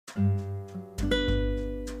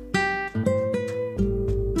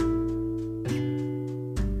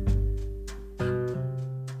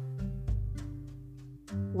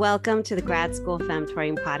Welcome to the Grad School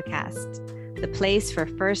Femtoring Podcast, the place for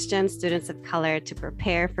first-gen students of color to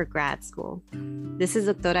prepare for grad school. This is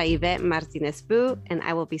Doctora Yvette Martinez-Fu, and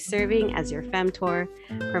I will be serving as your femtor,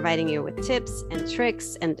 providing you with tips and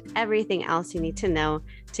tricks and everything else you need to know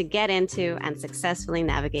to get into and successfully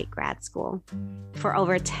navigate grad school. For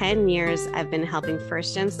over 10 years, I've been helping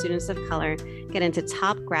first-gen students of color get into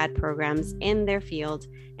top grad programs in their field,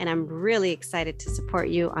 and I'm really excited to support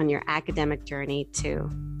you on your academic journey too.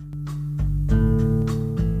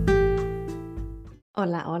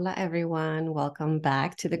 Hola, hola, everyone. Welcome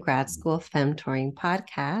back to the Grad School Femtoring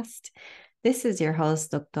Podcast. This is your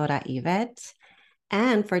host, Doctora Yvette.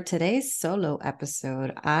 And for today's solo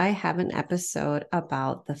episode, I have an episode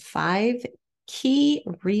about the 5 key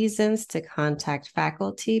reasons to contact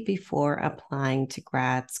faculty before applying to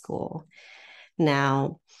grad school.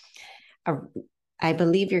 Now, I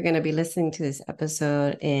believe you're going to be listening to this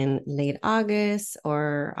episode in late August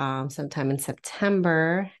or sometime in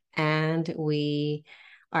September. And we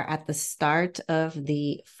are at the start of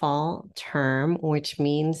the fall term, which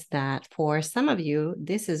means that for some of you,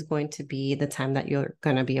 this is going to be the time that you're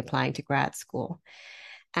going to be applying to grad school.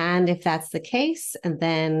 And if that's the case,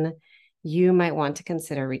 then you might want to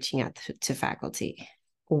consider reaching out to faculty.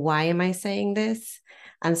 Why am I saying this?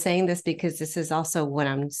 I'm saying this because this is also what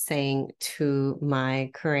I'm saying to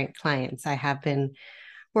my current clients. I have been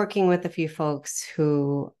working with a few folks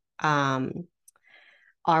who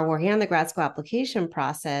are working on the grad school application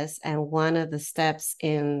process. And one of the steps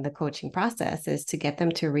in the coaching process is to get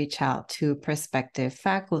them to reach out to prospective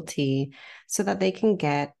faculty so that they can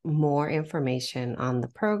get more information on the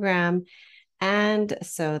program and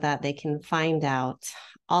so that they can find out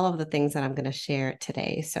all of the things that I'm going to share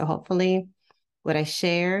today. So hopefully what I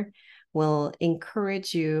share will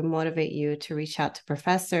encourage you, motivate you to reach out to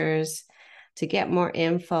professors, to get more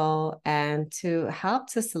info, and to help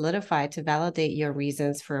to solidify, to validate your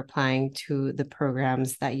reasons for applying to the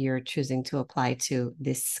programs that you're choosing to apply to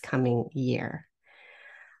this coming year.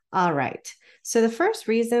 All right. So the first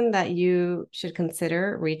reason that you should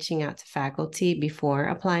consider reaching out to faculty before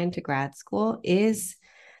applying to grad school is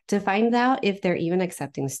to find out if they're even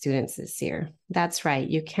accepting students this year. That's right.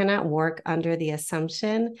 You cannot work under the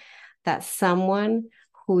assumption that someone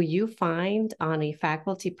who you find on a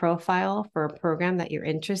faculty profile for a program that you're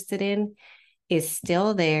interested in is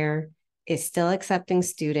still there, is still accepting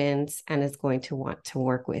students, and is going to want to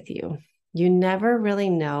work with you. You never really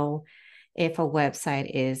know if a website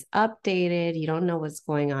is updated. You don't know what's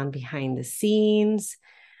going on behind the scenes.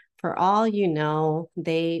 For all you know,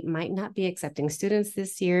 they might not be accepting students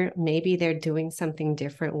this year. Maybe they're doing something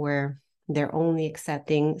different where they're only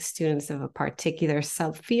accepting students of a particular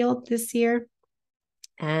subfield this year,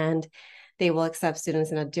 and they will accept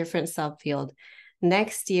students in a different subfield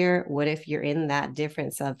next year. What if you're in that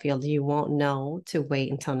different subfield? You won't know to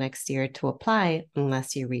wait until next year to apply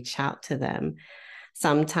unless you reach out to them.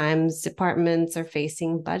 Sometimes departments are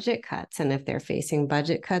facing budget cuts, and if they're facing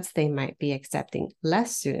budget cuts, they might be accepting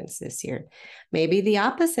less students this year. Maybe the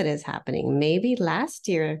opposite is happening. Maybe last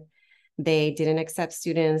year they didn't accept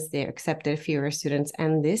students, they accepted fewer students,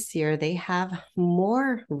 and this year they have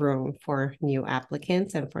more room for new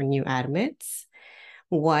applicants and for new admits.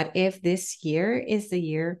 What if this year is the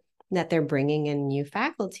year that they're bringing in new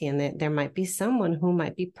faculty, and that there might be someone who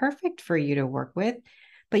might be perfect for you to work with,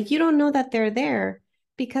 but you don't know that they're there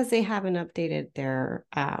because they haven't updated their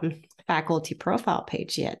faculty profile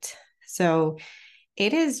page yet. So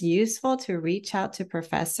it is useful to reach out to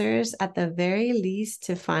professors at the very least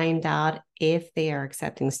to find out if they are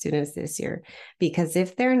accepting students this year. Because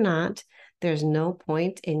if they're not, there's no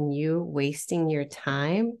point in you wasting your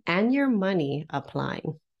time and your money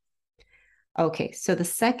applying. Okay, so the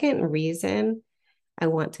second reason I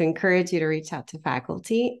want to encourage you to reach out to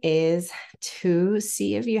faculty is to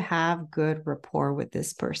see if you have good rapport with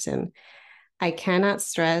this person. I cannot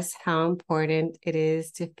stress how important it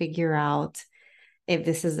is to figure out if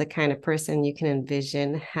this is the kind of person you can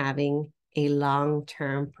envision having a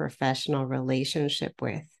long-term professional relationship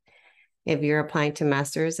with. If you're applying to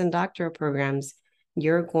master's and doctoral programs,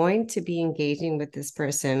 you're going to be engaging with this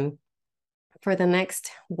person for the next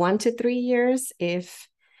 1 to 3 years if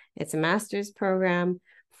it's a master's program,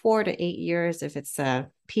 4 to 8 years if it's a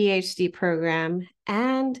PhD program,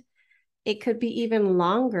 and it could be even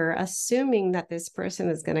longer, assuming that this person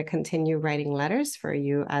is going to continue writing letters for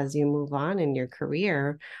you as you move on in your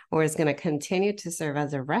career, or is going to continue to serve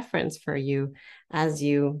as a reference for you as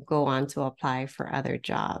you go on to apply for other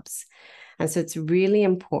jobs. And so it's really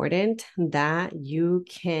important that you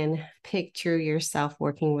can picture yourself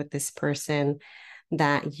working with this person,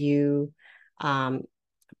 that you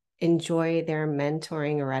enjoy their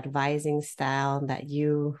mentoring or advising style, that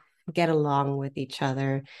you get along with each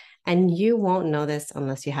other. And you won't know this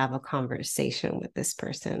unless you have a conversation with this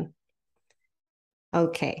person.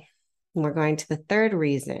 Okay, we're going to the third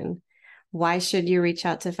reason. Why should you reach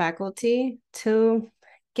out to faculty? To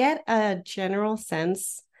get a general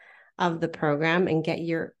sense of the program and get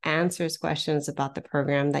your questions about the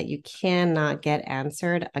program that you cannot get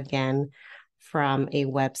answered again from a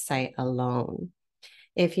website alone.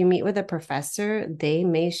 If you meet with a professor, they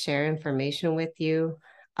may share information with you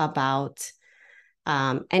about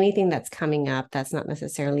anything that's coming up that's not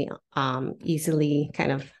necessarily easily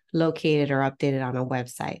kind of located or updated on a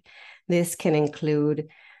website. This can include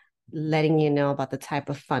letting you know about the type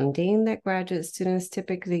of funding that graduate students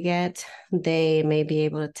typically get. They may be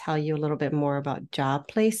able to tell you a little bit more about job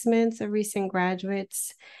placements of recent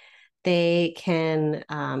graduates. They can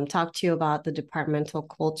talk to you about the departmental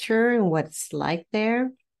culture and what it's like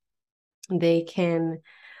there. They can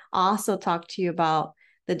also talk to you about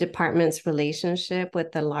the department's relationship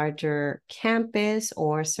with the larger campus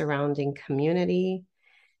or surrounding community.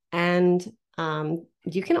 And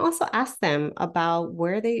you can also ask them about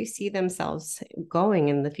where they see themselves going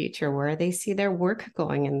in the future, where they see their work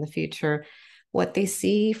going in the future, what they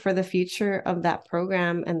see for the future of that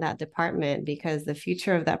program and that department, because the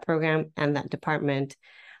future of that program and that department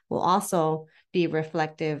will also be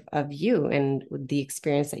reflective of you and the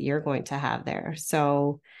experience that you're going to have there.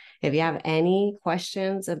 So if you have any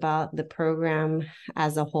questions about the program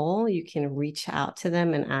as a whole, you can reach out to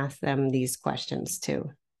them and ask them these questions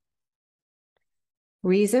too.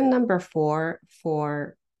 Reason number 4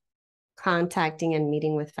 for contacting and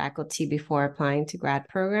meeting with faculty before applying to grad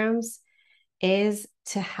programs is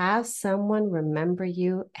to have someone remember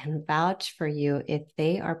you and vouch for you if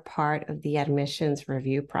they are part of the admissions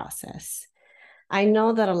review process. I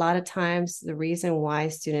know that a lot of times the reason why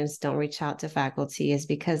students don't reach out to faculty is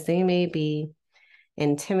because they may be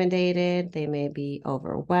intimidated, they may be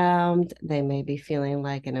overwhelmed, they may be feeling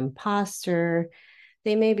like an imposter,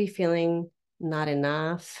 they may be feeling not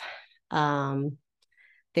enough.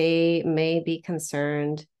 They may be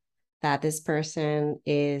concerned that this person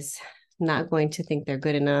is not going to think they're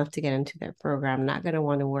good enough to get into their program, not going to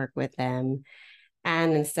want to work with them.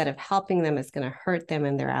 And instead of helping them, it's going to hurt them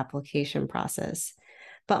in their application process.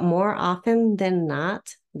 But more often than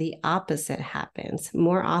not, the opposite happens.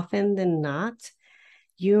 More often than not,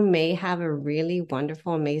 you may have a really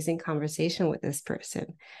wonderful, amazing conversation with this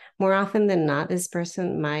person. More often than not, this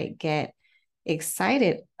person might get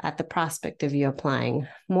excited at the prospect of you applying.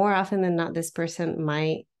 More often than not, this person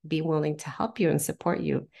might be willing to help you and support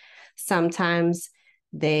you. Sometimes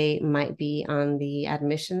they might be on the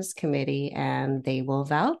admissions committee and they will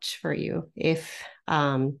vouch for you if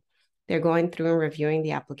they're going through and reviewing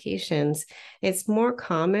the applications. It's more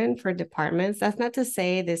common for departments. That's not to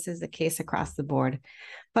say this is the case across the board,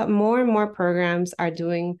 but more and more programs are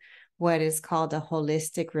doing what is called a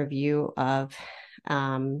holistic review of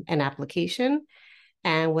an application.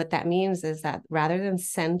 And what that means is that rather than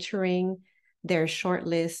centering their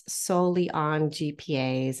shortlist solely on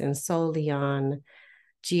GPAs and solely on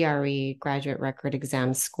GRE, graduate record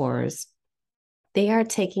exam scores, they are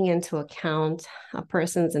taking into account a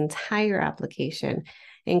person's entire application,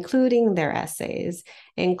 including their essays,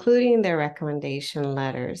 including their recommendation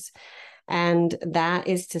letters. And that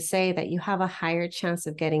is to say that you have a higher chance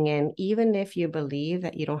of getting in, even if you believe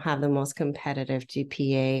that you don't have the most competitive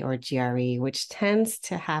GPA or GRE, which tends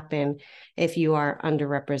to happen if you are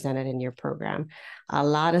underrepresented in your program. A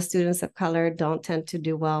lot of students of color don't tend to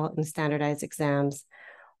do well in standardized exams.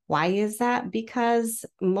 Why is that? Because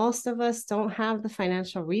most of us don't have the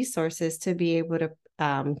financial resources to be able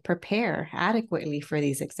to prepare adequately for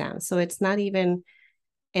these exams. So it's not even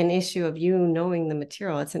an issue of you knowing the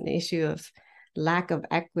material. It's an issue of lack of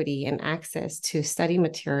equity and access to study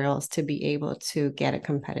materials to be able to get a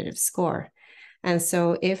competitive score. And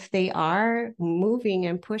so if they are moving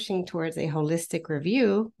and pushing towards a holistic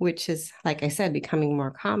review, which is, like I said, becoming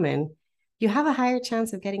more common, you have a higher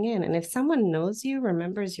chance of getting in. And if someone knows you,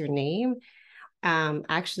 remembers your name,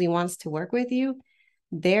 actually wants to work with you,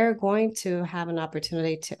 they're going to have an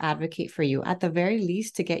opportunity to advocate for you, at the very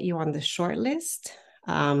least, to get you on the short list,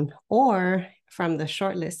 or from the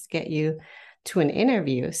short list, get you to an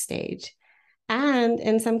interview stage. And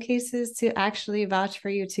in some cases, to actually vouch for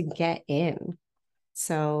you to get in.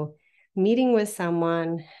 So meeting with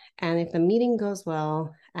someone, and if the meeting goes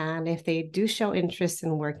well, and if they do show interest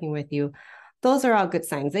in working with you, those are all good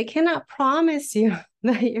signs. They cannot promise you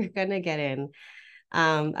that you're going to get in.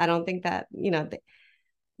 I don't think that,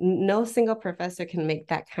 no single professor can make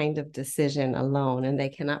that kind of decision alone, and they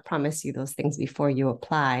cannot promise you those things before you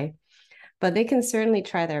apply, but they can certainly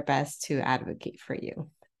try their best to advocate for you.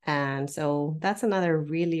 And so that's another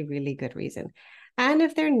really, really good reason. And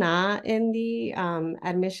if they're not in the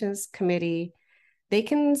admissions committee, they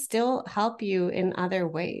can still help you in other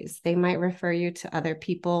ways. They might refer you to other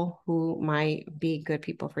people who might be good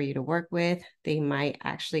people for you to work with. They might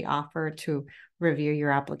actually offer to review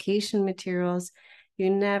your application materials. You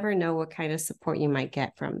never know what kind of support you might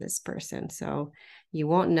get from this person. So you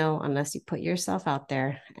won't know unless you put yourself out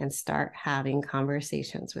there and start having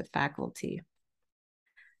conversations with faculty.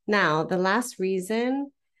 Now, the last reason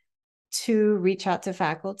to reach out to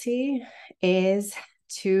faculty is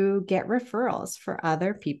to get referrals for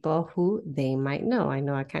other people who they might know. I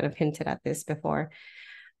know I kind of hinted at this before.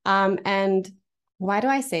 And why do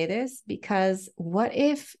I say this? Because what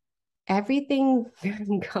if everything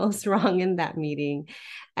goes wrong in that meeting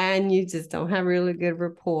and you just don't have really good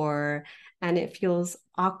rapport and it feels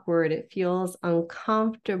awkward, it feels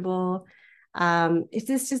uncomfortable, if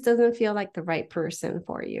this just doesn't feel like the right person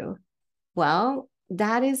for you? Well,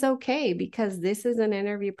 that is okay, because this is an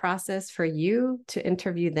interview process for you to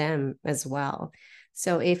interview them as well.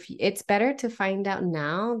 So if it's better to find out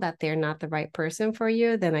now that they're not the right person for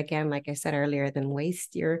you, then again, like I said earlier, then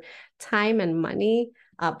waste your time and money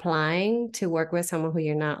applying to work with someone who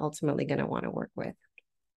you're not ultimately going to want to work with.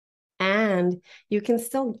 And you can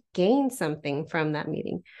still gain something from that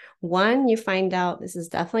meeting. One, you find out this is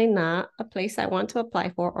definitely not a place I want to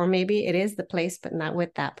apply for, or maybe it is the place, but not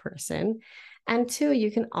with that person. And two,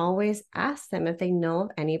 you can always ask them if they know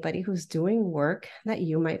of anybody who's doing work that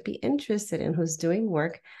you might be interested in, who's doing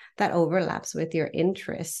work that overlaps with your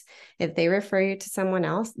interests. If they refer you to someone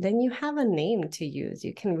else, then you have a name to use.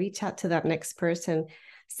 You can reach out to that next person,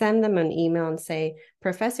 send them an email and say,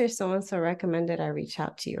 Professor so-and-so recommended I reach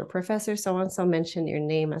out to you, or Professor so-and-so mentioned your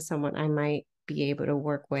name as someone I might be able to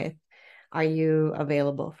work with. Are you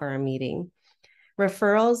available for a meeting?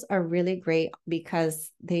 Referrals are really great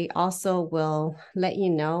because they also will let you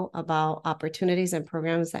know about opportunities and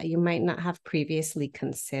programs that you might not have previously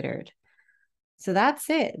considered. So that's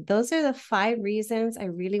it. Those are the 5 reasons I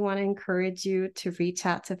really want to encourage you to reach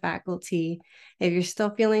out to faculty. If you're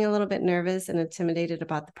still feeling a little bit nervous and intimidated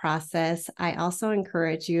about the process, I also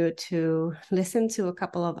encourage you to listen to a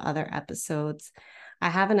couple of other episodes. I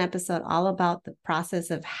have an episode all about the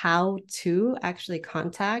process of how to actually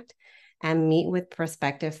contact and meet with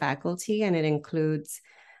prospective faculty, and it includes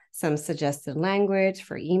some suggested language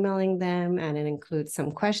for emailing them, and it includes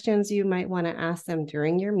some questions you might want to ask them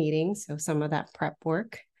during your meeting, so some of that prep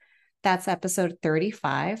work. That's episode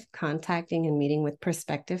 35, Contacting and Meeting with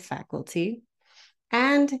Prospective Faculty.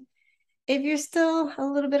 And if you're still a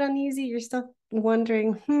little bit uneasy, you're still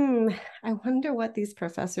wondering, I wonder what these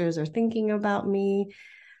professors are thinking about me.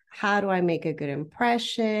 How do I make a good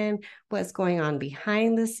impression? What's going on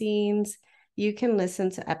behind the scenes? You can listen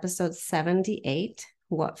to episode 78,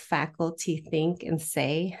 What Faculty Think and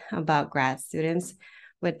Say About Grad Students,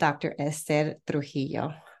 with Dr. Esther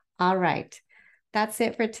Trujillo. All right. That's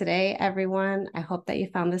it for today, everyone. I hope that you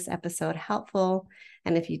found this episode helpful.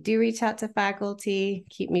 And if you do reach out to faculty,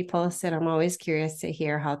 keep me posted. I'm always curious to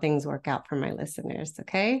hear how things work out for my listeners,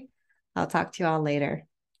 okay? I'll talk to you all later.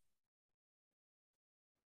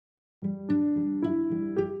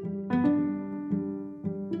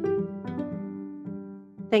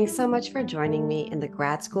 Thanks so much for joining me in the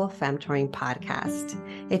Grad School Femtoring podcast.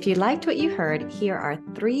 If you liked what you heard, here are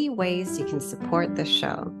 3 ways you can support the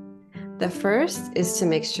show. The first is to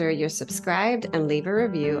make sure you're subscribed and leave a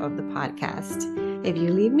review of the podcast. If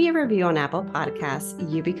you leave me a review on Apple Podcasts,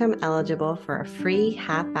 you become eligible for a free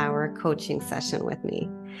half-hour coaching session with me.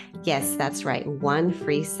 Yes, that's right, 1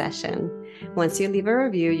 free session. Once you leave a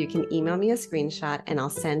review, you can email me a screenshot and I'll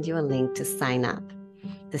send you a link to sign up.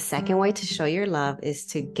 The second way to show your love is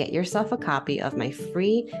to get yourself a copy of my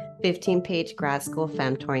free 15-page Grad School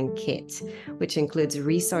Femtoring kit, which includes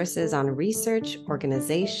resources on research,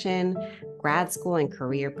 organization, grad school, and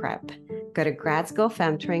career prep. Go to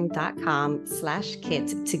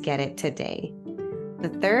gradschoolfemtoring.com/kit to get it today. The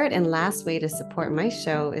third and last way to support my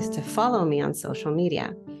show is to follow me on social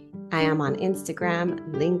media. I am on Instagram,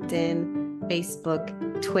 LinkedIn, Facebook,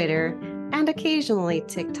 Twitter, and occasionally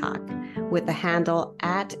TikTok with the handle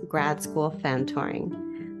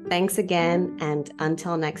 @GradSchoolFemtoring. Thanks again, and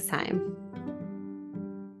until next time.